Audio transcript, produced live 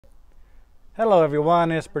Hello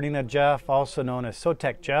everyone, it's Bernina Jeff, also known as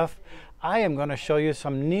Tech Jeff. I am going to show you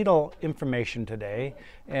some needle information today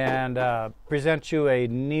and present you a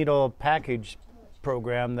needle package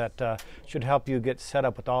program that should help you get set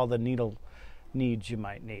up with all the needle needs you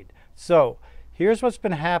might need. So here's what's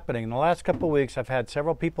been happening. In the last couple of weeks I've had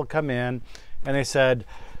several people come in and they said,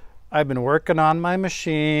 I've been working on my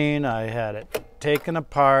machine, I had it taken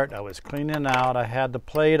apart, I was cleaning out, I had the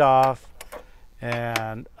plate off,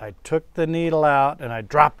 and I took the needle out and I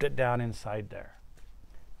dropped it down inside there.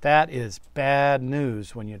 That is bad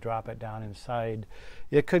news when you drop it down inside.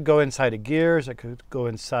 It could go inside of gears, it could go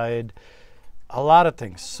inside a lot of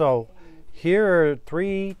things. So here are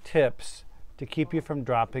 3 tips to keep you from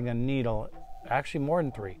dropping a needle, actually more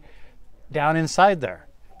than 3, down inside there,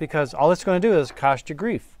 because all it's going to do is cost you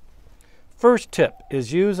grief. First tip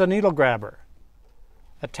is use a needle grabber.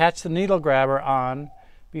 Attach the needle grabber on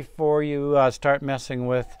before you start messing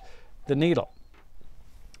with the needle.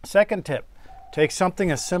 Second tip, take something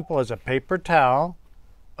as simple as a paper towel.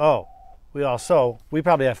 Oh, we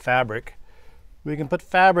probably have fabric. We can put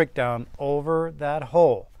fabric down over that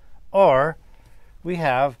hole. Or we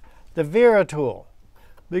have the Vera tool.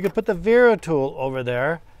 We can put the Vera tool over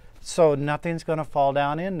there so nothing's going to fall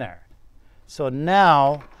down in there. So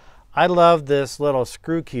now, I love this little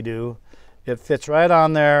screw key-do. It fits right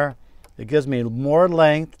on there. It gives me more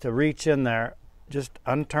length to reach in there. Just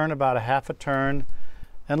unturn about a half a turn.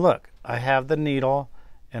 And look, I have the needle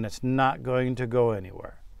and it's not going to go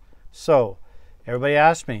anywhere. So, everybody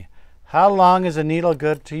asks me, how long is a needle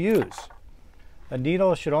good to use? A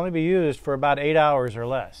needle should only be used for about 8 hours or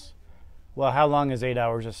less. Well, how long is 8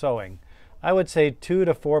 hours of sewing? I would say 2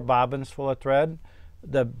 to 4 bobbins full of thread.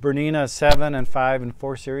 The Bernina 7 and 5 and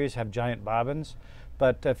 4 series have giant bobbins,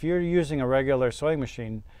 but if you're using a regular sewing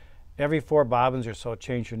machine, every 4 bobbins or so,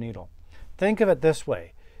 change your needle. Think of it this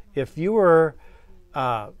way. If you were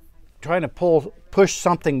trying to push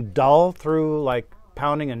something dull through, like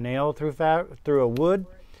pounding a nail through a wood,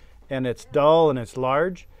 and it's dull and it's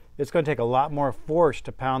large, it's going to take a lot more force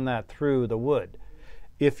to pound that through the wood.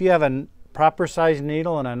 If you have a proper size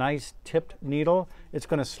needle and a nice tipped needle, it's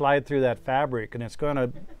going to slide through that fabric and it's going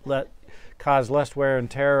to cause less wear and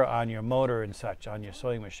tear on your motor and such on your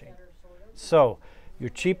sewing machine. So your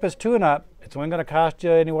cheapest tune-up, it's only going to cost you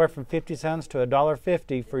anywhere from 50 cents to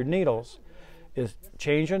 $1.50 for needles, is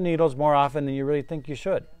change your needles more often than you really think you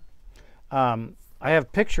should. I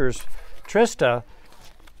have pictures. Trista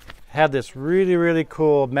had this really, really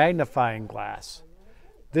cool magnifying glass.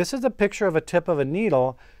 This is a picture of a tip of a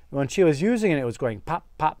needle. When she was using it, it was going pop,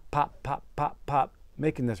 pop, pop, pop, pop, pop,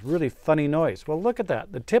 making this really funny noise. Well, look at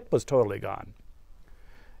that. The tip was totally gone.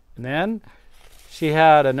 And then she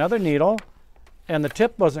had another needle, and the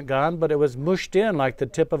tip wasn't gone, but it was mushed in like the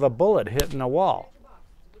tip of a bullet hitting a wall.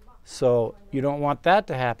 So you don't want that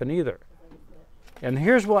to happen either. And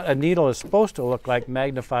here's what a needle is supposed to look like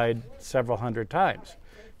magnified several hundred times.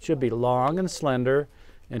 It should be long and slender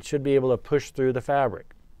and should be able to push through the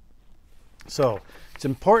fabric. So it's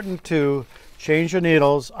important to change your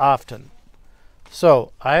needles often.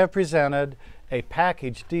 So I have presented a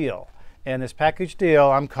package deal, and this package deal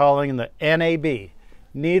I'm calling the NAB,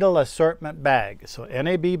 Needle Assortment Bag. So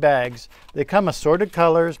NAB bags, they come assorted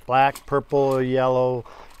colors, black, purple, yellow,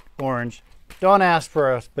 orange. Don't ask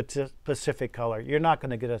for a specific color. You're not going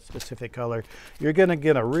to get a specific color. You're going to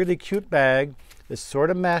get a really cute bag, this sort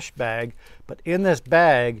of mesh bag, but in this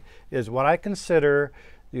bag is what I consider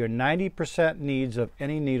your 90% needs of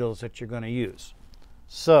any needles that you're going to use.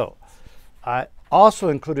 So I also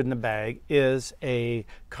included in the bag is a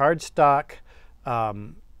cardstock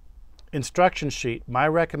instruction sheet, My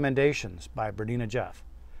Recommendations by Bernina Jeff.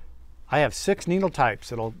 I have 6 needle types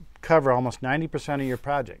that'll cover almost 90% of your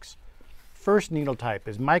projects. First needle type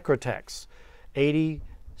is Microtex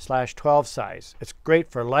 80/12 size. It's great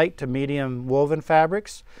for light to medium woven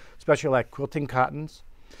fabrics, especially like quilting cottons.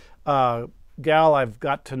 Gal I've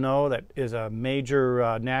got to know that is a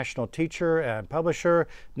major national teacher and publisher,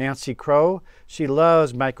 Nancy Crow. She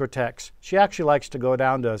loves Microtex. She actually likes to go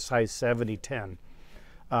down to a size 70/10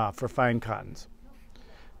 for fine cottons.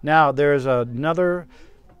 Now there's another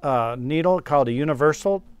needle called a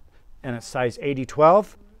Universal, and it's size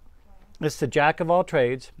 80/12. It's the jack of all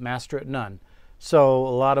trades, master at none. So a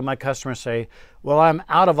lot of my customers say, well, I'm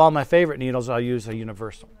out of all my favorite needles, I'll use a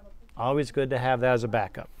Universal. Always good to have that as a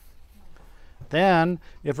backup. Then,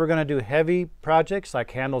 if we're going to do heavy projects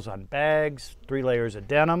like handles on bags, 3 layers of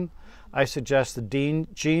denim, I suggest the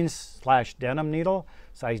jeans/denim needle,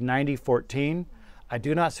 size 90/14. I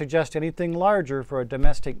do not suggest anything larger for a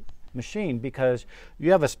domestic machine because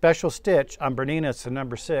you have a special stitch on Bernina, it's the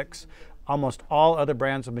number 6, Almost all other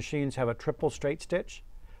brands of machines have a triple straight stitch.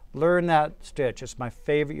 Learn that stitch. It's my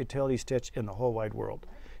favorite utility stitch in the whole wide world.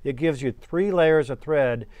 It gives you 3 layers of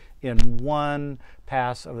thread in one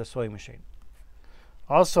pass of the sewing machine.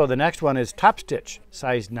 Also, the next one is top stitch,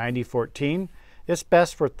 size 90-14. It's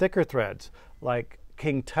best for thicker threads like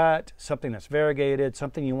King Tut, something that's variegated,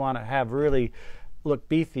 something you want to have really look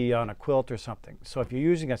beefy on a quilt or something. So if you're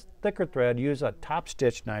using a thicker thread, use a top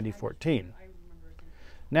stitch 90-14.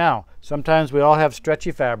 Now, sometimes we all have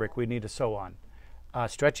stretchy fabric we need to sew on.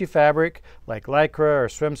 Stretchy fabric, like lycra or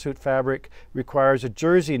swimsuit fabric, requires a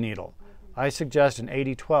jersey needle. I suggest an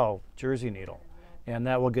 80-12 jersey needle, and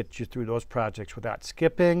that will get you through those projects without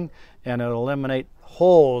skipping, and it'll eliminate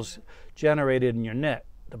holes generated in your knit.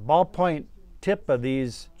 The ballpoint tip of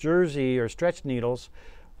these jersey or stretch needles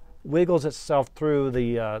wiggles itself through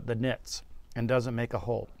the knits and doesn't make a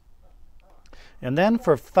hole. And then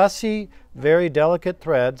for fussy, very delicate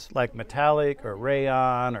threads like metallic or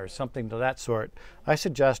rayon or something to that sort, I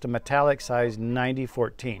suggest a metallic size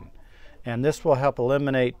 90-14. And this will help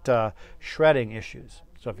eliminate shredding issues.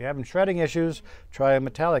 So if you're having shredding issues, try a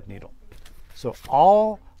metallic needle. So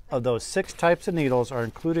all of those 6 types of needles are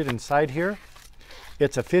included inside here.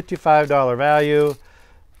 It's a $55 value,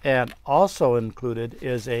 and also included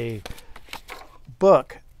is a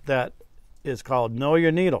book that is called Know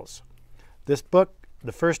Your Needles. This book,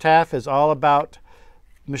 the first half is all about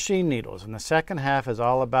machine needles, and the second half is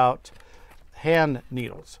all about hand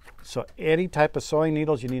needles. So any type of sewing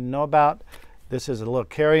needles you need to know about, this is a little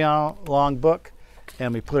carry-along book,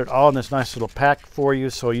 and we put it all in this nice little pack for you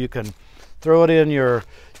so you can throw it in your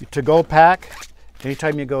to-go pack.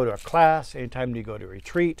 Anytime you go to a class, anytime you go to a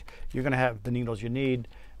retreat, you're going to have the needles you need.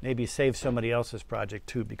 Maybe save somebody else's project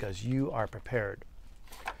too, because you are prepared.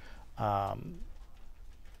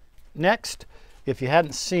 Next, if you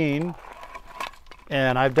hadn't seen,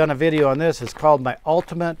 and I've done a video on this, it's called my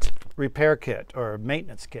Ultimate Repair Kit, or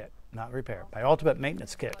Maintenance Kit, not repair, my Ultimate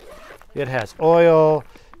Maintenance Kit. It has oil,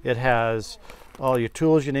 it has all your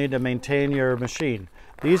tools you need to maintain your machine.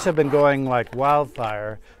 These have been going like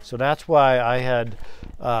wildfire, so that's why I had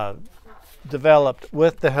developed,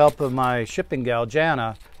 with the help of my shipping gal,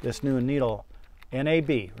 Jana, this new needle,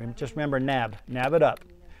 NAB, just remember NAB, nab it up,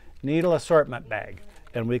 needle assortment bag.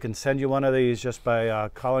 And we can send you one of these just by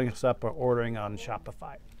calling us up or ordering on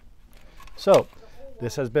Shopify. So,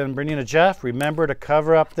 this has been Bernina Jeff. Remember to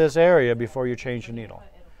cover up this area before you change your needle.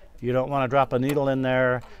 You don't want to drop a needle in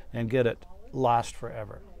there and get it lost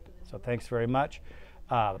forever. So thanks very much.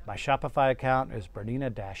 My Shopify account is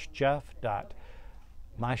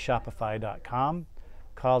bernina-jeff.myshopify.com.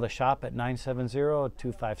 Call the shop at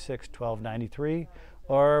 970-256-1293.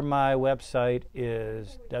 Or my website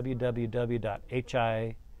is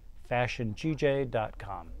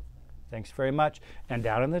www.hifashiongj.com. Thanks very much. And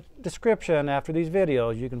down in the description after these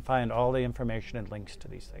videos, you can find all the information and links to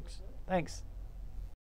these things. Thanks.